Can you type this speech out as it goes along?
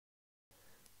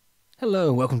Hello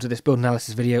and welcome to this build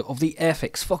analysis video of the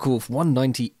Airfix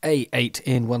Fw-190A-8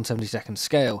 in 1/72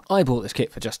 scale. I bought this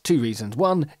kit for just two reasons.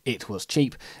 One, it was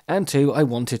cheap, and two, I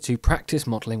wanted to practice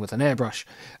modelling with an airbrush.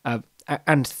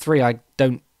 And three, I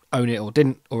don't own it or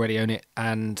didn't already own it,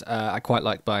 and I quite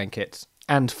like buying kits.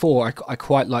 And four, I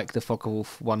quite like the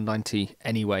Fw-190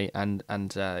 anyway, and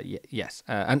yes.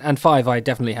 And five, I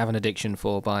definitely have an addiction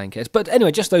for buying kits. But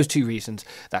anyway, just those two reasons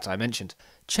that I mentioned.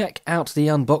 Check out the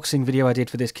unboxing video I did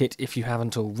for this kit if you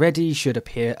haven't already, should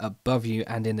appear above you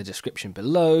and in the description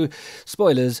below.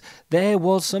 Spoilers, there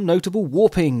was some notable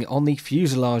warping on the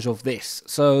fuselage of this,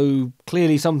 so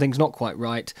clearly something's not quite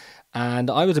right. And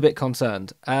I was a bit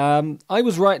concerned. I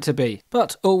was right to be,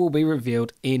 but all will be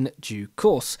revealed in due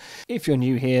course. If you're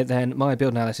new here, then my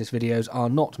build analysis videos are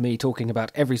not me talking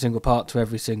about every single part to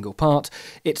every single part.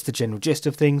 It's the general gist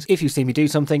of things. If you see me do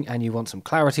something and you want some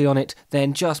clarity on it,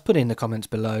 then just put in the comments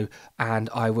below and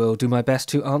I will do my best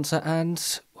to answer and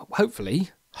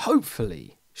hopefully,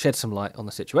 shed some light on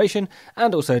the situation.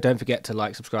 And also don't forget to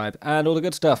like, subscribe and all the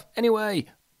good stuff. Anyway,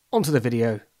 onto the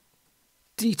video.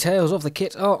 Details of the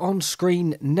kit are on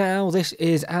screen now. This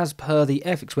is as per the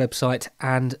Airfix website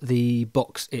and the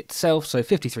box itself. So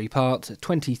 53 parts,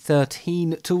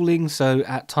 2013 tooling. So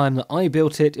at time that I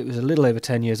built it, it was a little over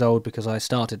 10 years old because I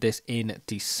started this in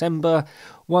December.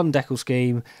 One decal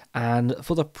scheme, and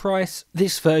for the price,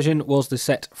 this version was the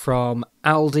set from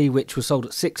Aldi, which was sold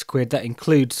at £6. That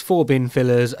includes 4 bin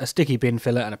fillers, a sticky bin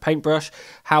filler and a paintbrush.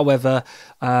 However,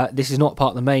 this is not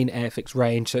part of the main Airfix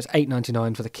range, so it's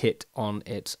 £8.99 for the kit on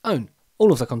its own.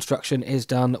 All of the construction is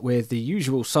done with the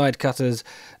usual side cutters,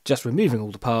 just removing all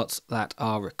the parts that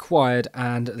are required,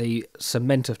 and the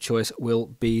cement of choice will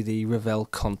be the Revell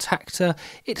contactor.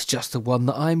 It's just the one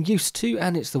that I'm used to,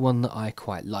 and it's the one that I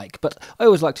quite like. But I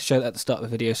always like to show that at the start of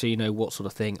the video so you know what sort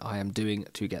of thing I am doing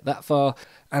to get that far.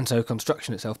 And so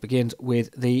construction itself begins with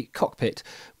the cockpit,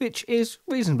 which is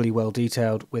reasonably well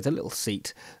detailed with a little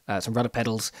seat, some rudder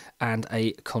pedals, and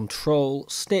a control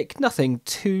stick. Nothing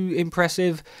too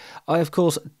impressive. I, of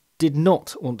course, did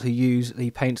not want to use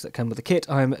the paints that come with the kit.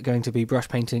 I'm going to be brush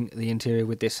painting the interior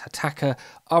with this Hataka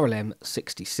RLM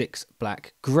 66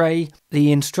 Black Grey.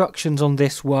 The instructions on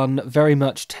this one very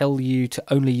much tell you to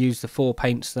only use the 4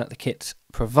 paints that the kit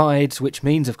provides, which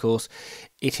means, of course,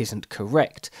 it isn't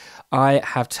correct. I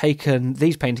have taken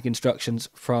these painting instructions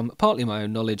from partly my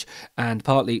own knowledge and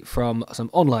partly from some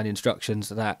online instructions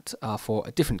that are for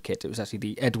a different kit. It was actually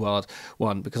the Edward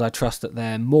one, because I trust that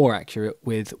they're more accurate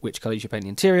with which colour you should paint the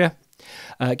interior.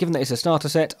 Given that it's a starter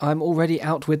set, I'm already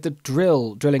out with the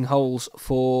drilling holes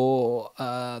for,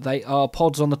 they are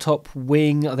pods on the top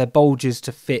wing. They're bulges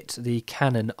to fit the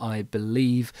cannon, I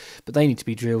believe, but they need to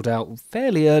be drilled out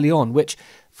fairly early on, which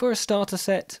for a starter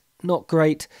set, not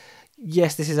great.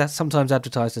 Yes, this is sometimes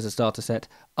advertised as a starter set,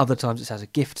 other times it's as a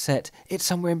gift set. It's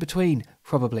somewhere in between,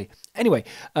 probably. Anyway,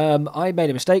 I made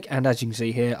a mistake, and as you can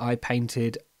see here, I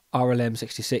painted RLM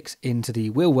 66 into the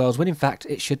wheel wells, when in fact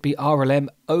it should be RLM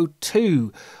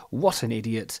 02. What an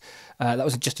idiot. That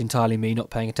was just entirely me not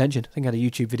paying attention. I think I had a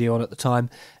YouTube video on at the time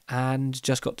and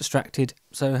just got distracted,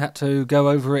 so I had to go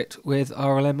over it with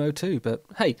RLM 02. But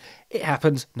hey, it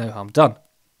happens, no harm done.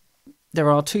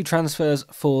 There are 2 transfers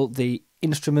for the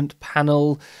instrument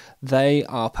panel. They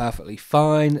are perfectly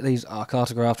fine. These are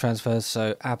cartograph transfers,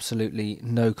 so absolutely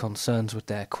no concerns with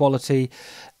their quality.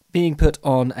 Being put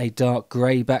on a dark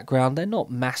grey background, they're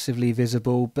not massively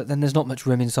visible, but then there's not much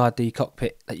room inside the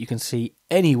cockpit that you can see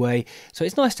anyway, so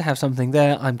it's nice to have something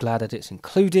there. I'm glad that it's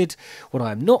included. What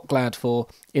I'm not glad for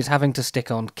is having to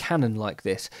stick on cannon like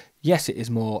this. Yes, it is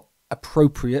more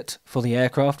appropriate for the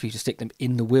aircraft for you to stick them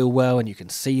in the wheel well and you can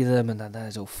see them and that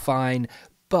is all fine,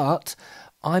 but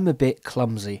I'm a bit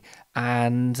clumsy,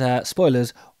 and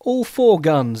spoilers, all 4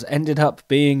 guns ended up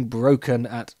being broken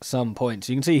at some point.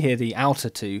 So you can see here the outer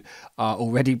 2 are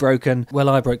already broken. Well,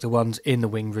 I broke the ones in the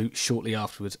wing root shortly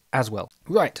afterwards as well.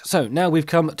 Right, so now we've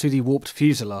come to the warped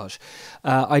fuselage.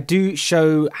 I do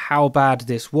show how bad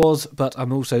this was, but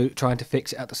I'm also trying to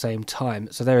fix it at the same time.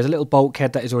 So there is a little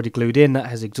bulkhead that is already glued in that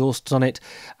has exhausts on it,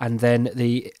 and then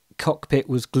the cockpit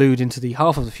was glued into the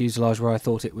half of the fuselage where I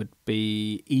thought it would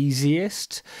be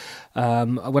easiest.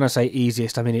 When I say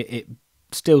easiest, I mean it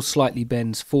still slightly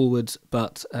bends forwards,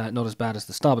 but not as bad as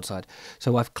the starboard side.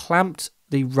 So I've clamped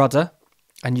the rudder,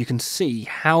 and you can see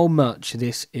how much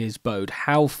this is bowed,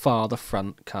 how far the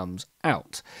front comes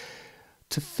out.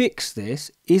 To fix this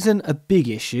isn't a big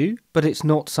issue, but it's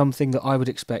not something that I would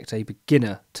expect a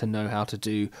beginner to know how to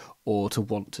do or to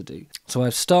want to do. So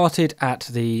I've started at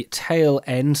the tail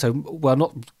end, so, well,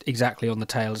 not exactly on the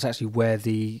tail, it's actually where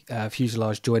the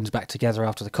fuselage joins back together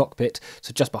after the cockpit,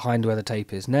 so just behind where the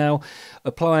tape is now,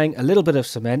 applying a little bit of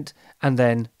cement, and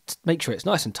then make sure it's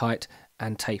nice and tight,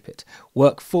 and tape it.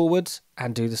 Work forwards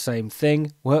and do the same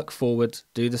thing, work forwards,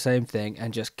 do the same thing,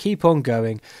 and just keep on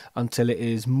going until it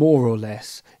is more or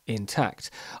less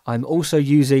intact. I'm also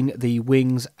using the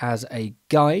wings as a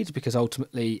guide because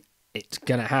ultimately it's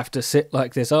going to have to sit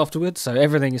like this afterwards, so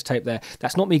everything is taped there.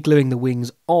 That's not me gluing the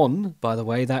wings on, by the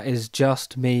way, that is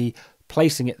just me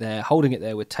placing it there, holding it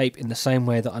there with tape in the same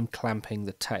way that I'm clamping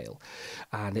the tail.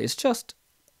 And it's just...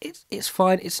 It's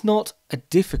fine, it's not a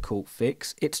difficult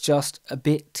fix, it's just a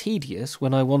bit tedious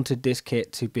when I wanted this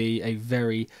kit to be a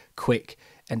very quick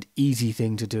and easy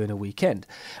thing to do in a weekend.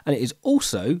 And it is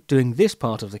also doing this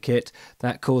part of the kit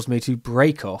that caused me to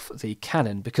break off the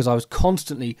cannon because I was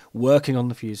constantly working on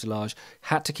the fuselage,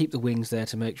 had to keep the wings there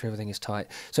to make sure everything is tight.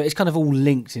 So it's kind of all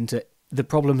linked into the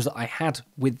problems that I had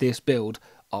with this build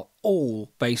are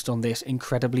all based on this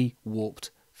incredibly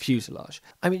warped fuselage.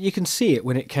 I mean, you can see it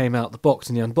when it came out the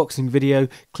box in the unboxing video.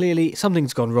 Clearly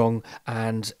something's gone wrong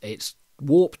and it's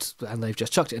warped and they've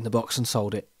just chucked it in the box and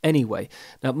sold it anyway.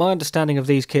 Now, my understanding of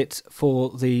these kits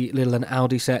for the Lidl and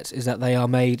Aldi sets is that they are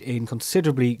made in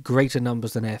considerably greater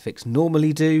numbers than Airfix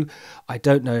normally do. I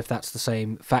don't know if that's the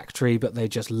same factory, but they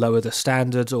just lower the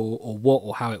standards or what,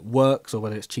 or how it works, or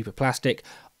whether it's cheaper plastic.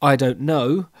 I don't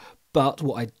know. But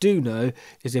what I do know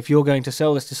is if you're going to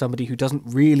sell this to somebody who doesn't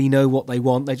really know what they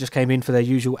want, they just came in for their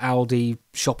usual Aldi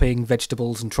shopping,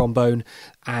 vegetables and trombone,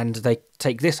 and they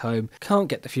take this home, can't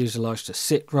get the fuselage to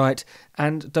sit right,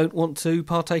 and don't want to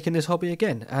partake in this hobby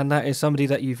again. And that is somebody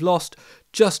that you've lost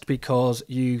just because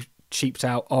you cheaped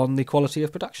out on the quality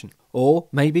of production. Or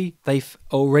maybe they've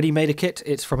already made a kit,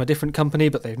 it's from a different company,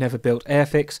 but they've never built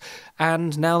Airfix,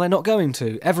 and now they're not going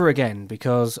to, ever again,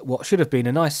 because what should have been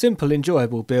a nice, simple,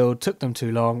 enjoyable build took them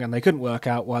too long, and they couldn't work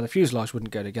out why the fuselage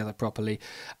wouldn't go together properly.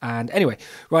 And anyway,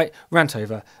 right, rant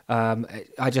over.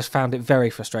 I just found it very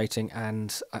frustrating,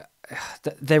 and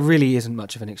there really isn't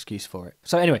much of an excuse for it.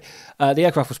 So anyway, the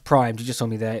aircraft was primed. You just saw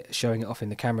me there showing it off in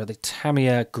the camera. The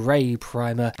Tamiya grey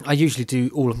primer. I usually do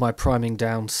all of my priming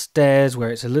downstairs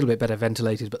where it's a little bit better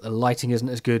ventilated, but the lighting isn't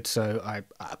as good, so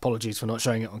apologies for not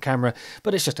showing it on camera,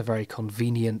 but it's just a very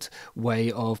convenient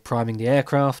way of priming the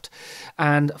aircraft.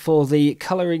 And for the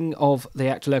colouring of the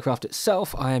actual aircraft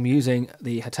itself, I am using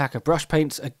the Hataka brush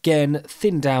paints, again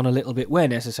thinned down a little bit where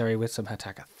necessary with some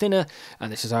Hataka thinner,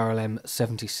 and this is RLM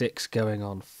 76 going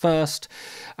on first,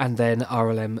 and then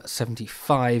RLM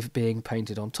 75 being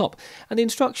painted on top. And the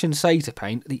instructions say to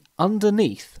paint the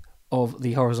underneath of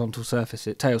the horizontal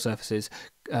surfaces, tail surfaces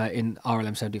in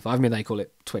RLM 75. I mean, they call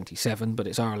it 27, but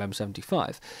it's RLM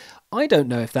 75. I don't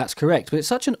know if that's correct, but it's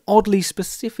such an oddly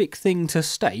specific thing to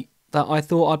state that I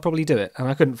thought I'd probably do it, and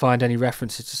I couldn't find any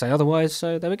references to say otherwise,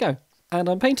 so there we go. And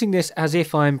I'm painting this as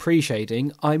if I'm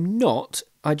pre-shading. I'm not.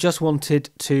 I just wanted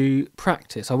to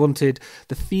practice. I wanted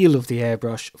the feel of the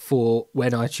airbrush for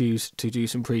when I choose to do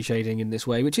some pre-shading in this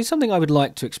way, which is something I would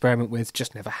like to experiment with,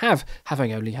 just never have,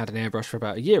 having only had an airbrush for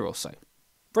about a year or so.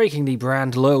 Breaking the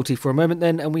brand loyalty for a moment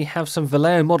then, and we have some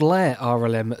Vallejo Model Air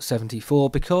RLM 74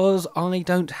 because I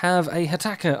don't have a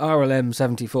Hataka RLM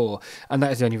 74, and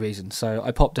that is the only reason. So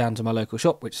I popped down to my local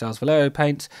shop, which sells Vallejo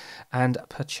paint, and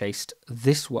purchased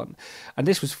this one. And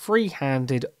this was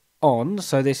free-handed on,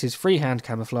 so this is freehand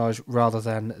camouflage rather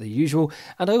than the usual,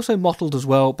 and I also mottled as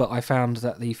well, but I found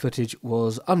that the footage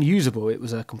was unusable. It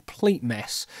was a complete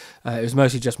mess. It was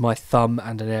mostly just my thumb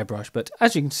and an airbrush, but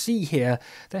as you can see here,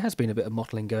 there has been a bit of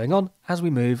mottling going on as we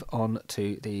move on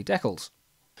to the decals.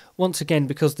 Once again,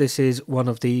 because this is one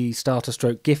of the starter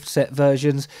stroke gift set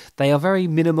versions, they are very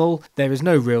minimal. There is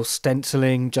no real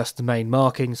stenciling, just the main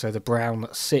marking, so the brown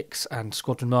 6 and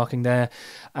squadron marking there,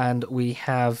 and we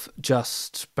have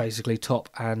just basically top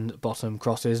and bottom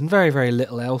crosses and very, very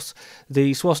little else.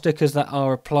 The swastikas that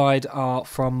are applied are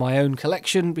from my own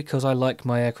collection because I like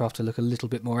my aircraft to look a little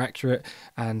bit more accurate,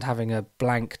 and having a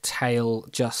blank tail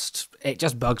just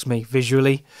bugs me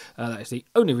visually. That is the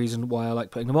only reason why I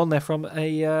like putting them on. They're from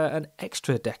an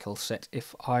extra decal set,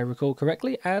 if I recall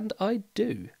correctly, and I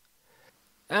do.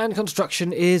 And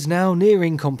construction is now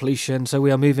nearing completion, so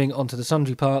we are moving on to the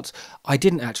sundry parts. I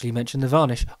didn't actually mention the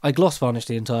varnish. I gloss varnished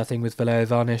the entire thing with Vallejo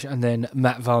varnish and then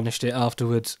matte varnished it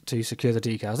afterwards to secure the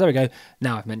decals. There we go,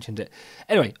 now I've mentioned it.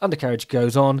 Anyway, undercarriage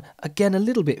goes on. Again, a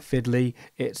little bit fiddly.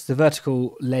 It's the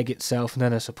vertical leg itself and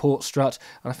then a support strut.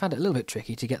 And I found it a little bit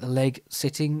tricky to get the leg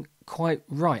sitting quite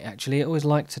right, actually. It always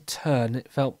liked to turn. It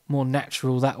felt more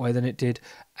natural that way than it did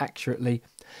accurately.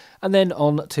 And then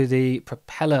on to the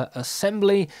propeller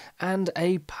assembly and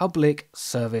a public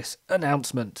service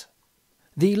announcement.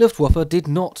 The Luftwaffe did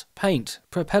not paint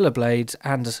propeller blades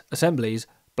and assemblies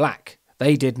black.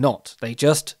 They did not. They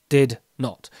just did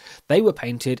not. They were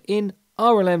painted in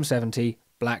RLM 70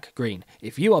 black green.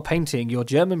 If you are painting your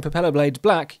German propeller blades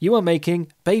black, you are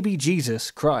making baby Jesus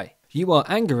cry. You are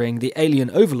angering the alien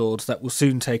overlords that will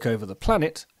soon take over the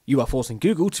planet. You are forcing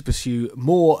Google to pursue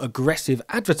more aggressive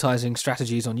advertising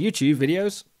strategies on YouTube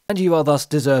videos, and you are thus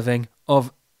deserving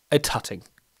of a tutting.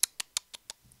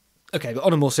 Okay, but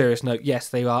on a more serious note, yes,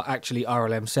 they are actually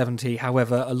RLM 70.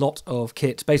 However, a lot of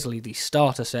kits, basically the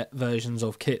starter set versions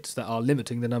of kits that are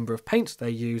limiting the number of paints they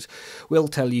use, will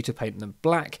tell you to paint them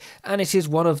black, and it is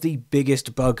one of the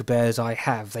biggest bugbears I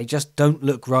have. They just don't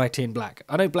look right in black.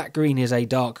 I know black green is a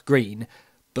dark green,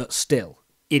 but still,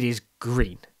 it is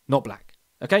green, not black.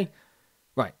 Okay?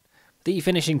 Right. The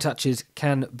finishing touches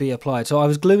can be applied. So I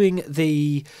was gluing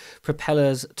the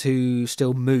propellers to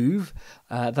still move.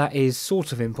 That is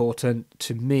sort of important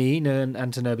to me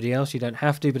and to nobody else. You don't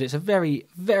have to, but it's a very,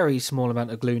 very small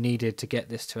amount of glue needed to get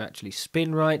this to actually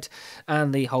spin right.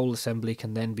 And the whole assembly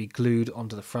can then be glued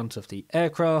onto the front of the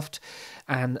aircraft.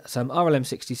 And some RLM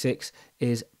 66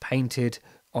 is painted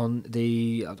on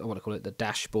the, I want to call it the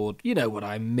dashboard, you know what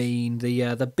I mean,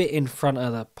 the bit in front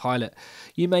of the pilot.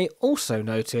 You may also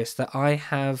notice that I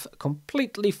have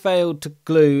completely failed to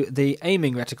glue the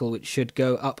aiming reticle, which should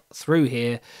go up through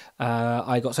here.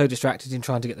 I got so distracted in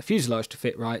trying to get the fuselage to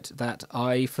fit right that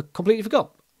I completely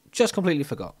forgot. Just completely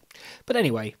forgot. But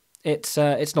anyway, it's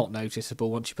not noticeable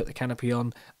once you put the canopy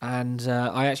on, and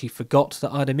I actually forgot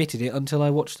that I'd omitted it until I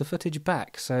watched the footage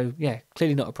back, so yeah,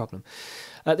 clearly not a problem.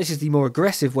 This is the more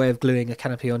aggressive way of gluing a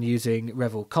canopy on using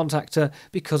Revell contactor,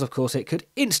 because of course it could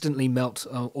instantly melt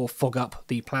or fog up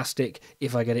the plastic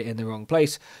if I get it in the wrong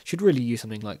place. Should really use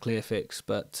something like Clearfix,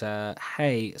 but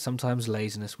hey, sometimes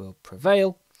laziness will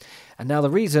prevail. And now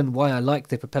the reason why I like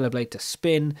the propeller blade to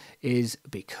spin is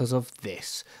because of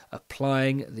this.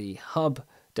 Applying the hub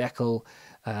decal,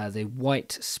 the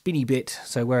white spinny bit,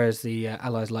 so whereas the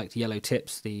Allies liked yellow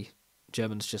tips, the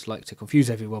Germans just like to confuse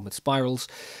everyone with spirals,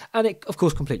 and it of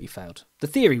course completely failed. The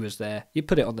theory was there, you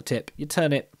put it on the tip, you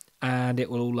turn it, and it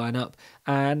will all line up,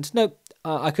 and nope,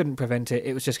 I couldn't prevent it.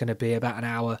 It was just going to be about an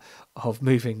hour of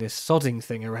moving this sodding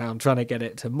thing around, trying to get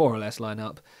it to more or less line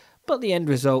up, but the end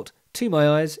result, to my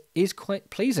eyes, is quite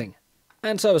pleasing.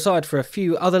 And so aside for a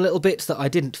few other little bits that I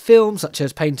didn't film, such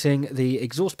as painting the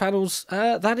exhaust panels,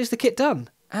 that is the kit done.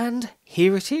 And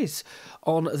here it is,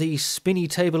 on the spinny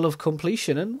table of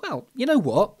completion. And well, you know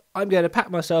what? I'm going to pat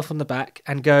myself on the back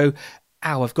and go,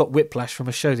 ow, I've got whiplash from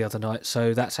a show the other night,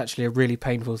 so that's actually a really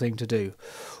painful thing to do.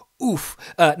 Oof.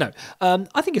 No,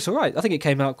 I think it's all right. I think it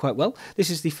came out quite well.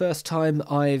 This is the first time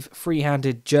I've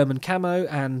free-handed German camo,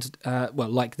 and, well,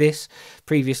 like this.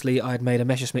 Previously, I had made a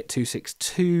Messerschmitt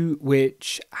 262,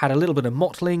 which had a little bit of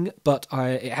mottling, but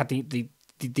it had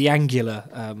the angular,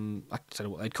 I don't know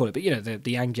what they'd call it, but, you know,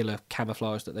 the angular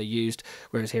camouflage that they used,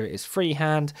 whereas here it is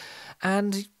freehand.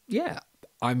 And, yeah,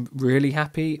 I'm really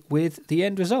happy with the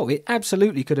end result. It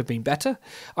absolutely could have been better.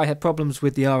 I had problems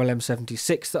with the RLM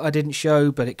 76 that I didn't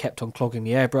show, but it kept on clogging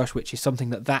the airbrush, which is something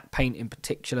that paint in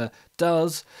particular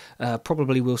does.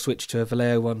 Probably will switch to a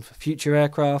Vallejo one for future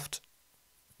aircraft.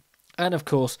 And of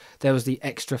course, there was the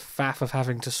extra faff of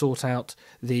having to sort out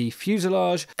the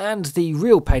fuselage, and the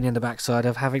real pain in the backside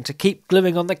of having to keep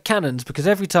gluing on the cannons, because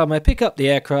every time I pick up the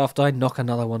aircraft, I knock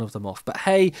another one of them off. But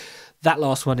hey, that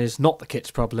last one is not the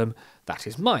kit's problem, that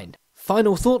is mine.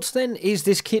 Final thoughts then, is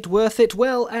this kit worth it?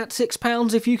 Well, at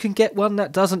 £6, if you can get one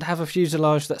that doesn't have a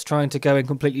fuselage that's trying to go in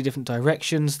completely different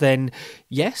directions, then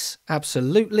yes,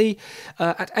 absolutely.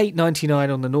 At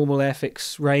 £8.99 on the normal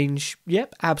Airfix range,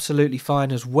 yep, absolutely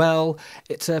fine as well.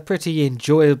 It's a pretty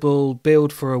enjoyable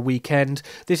build for a weekend.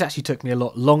 This actually took me a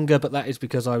lot longer, but that is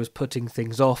because I was putting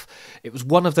things off. It was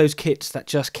one of those kits that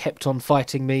just kept on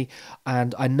fighting me,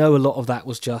 and I know a lot of that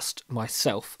was just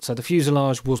myself. So the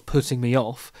fuselage was putting me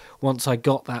off. Once I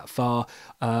got that far,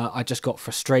 I just got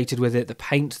frustrated with it. The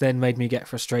paint then made me get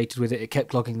frustrated with it. It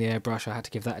kept clogging the airbrush. I had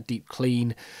to give that a deep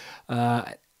clean.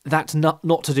 That's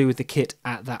not to do with the kit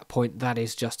at that point, that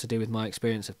is just to do with my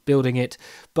experience of building it.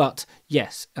 But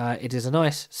yes, it is a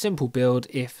nice, simple build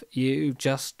if you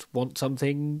just want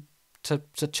something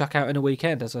to chuck out in a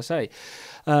weekend, as I say.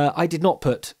 I did not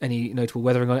put any notable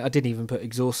weathering on it, I didn't even put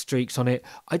exhaust streaks on it.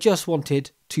 I just wanted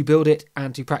to build it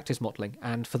and to practice modelling,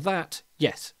 and for that,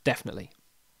 yes, definitely.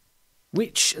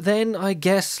 Which then, I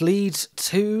guess, leads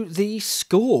to the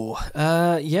score.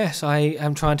 Yes, I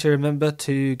am trying to remember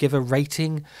to give a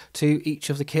rating to each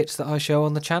of the kits that I show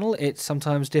on the channel. It's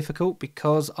sometimes difficult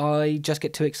because I just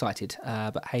get too excited,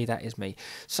 but hey, that is me.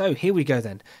 So here we go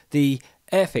then. The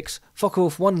Airfix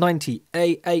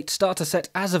Fw-190A-8 starter set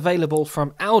as available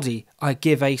from Aldi. I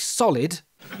give a solid...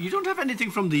 You don't have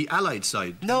anything from the Allied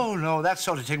side? No, that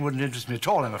sort of thing wouldn't interest me at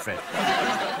all, I'm afraid.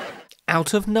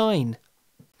 Out of 9.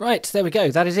 Right, there we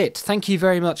go, that is it. Thank you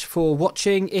very much for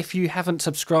watching. If you haven't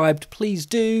subscribed, please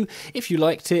do. If you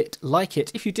liked it, like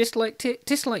it. If you disliked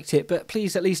it, but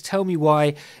please at least tell me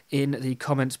why in the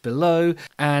comments below,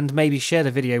 and maybe share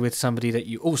the video with somebody that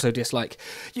you also dislike.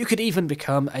 You could even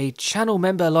become a channel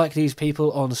member like these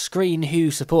people on screen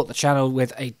who support the channel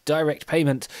with a direct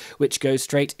payment, which goes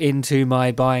straight into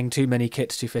my buying too many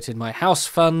kits to fit in my house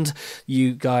fund.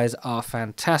 You guys are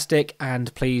fantastic,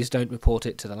 and please don't report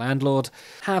it to the landlord.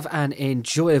 Have an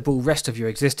enjoyable rest of your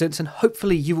existence, and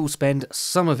hopefully you will spend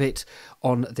some of it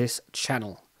on this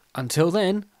channel. Until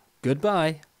then,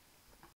 goodbye.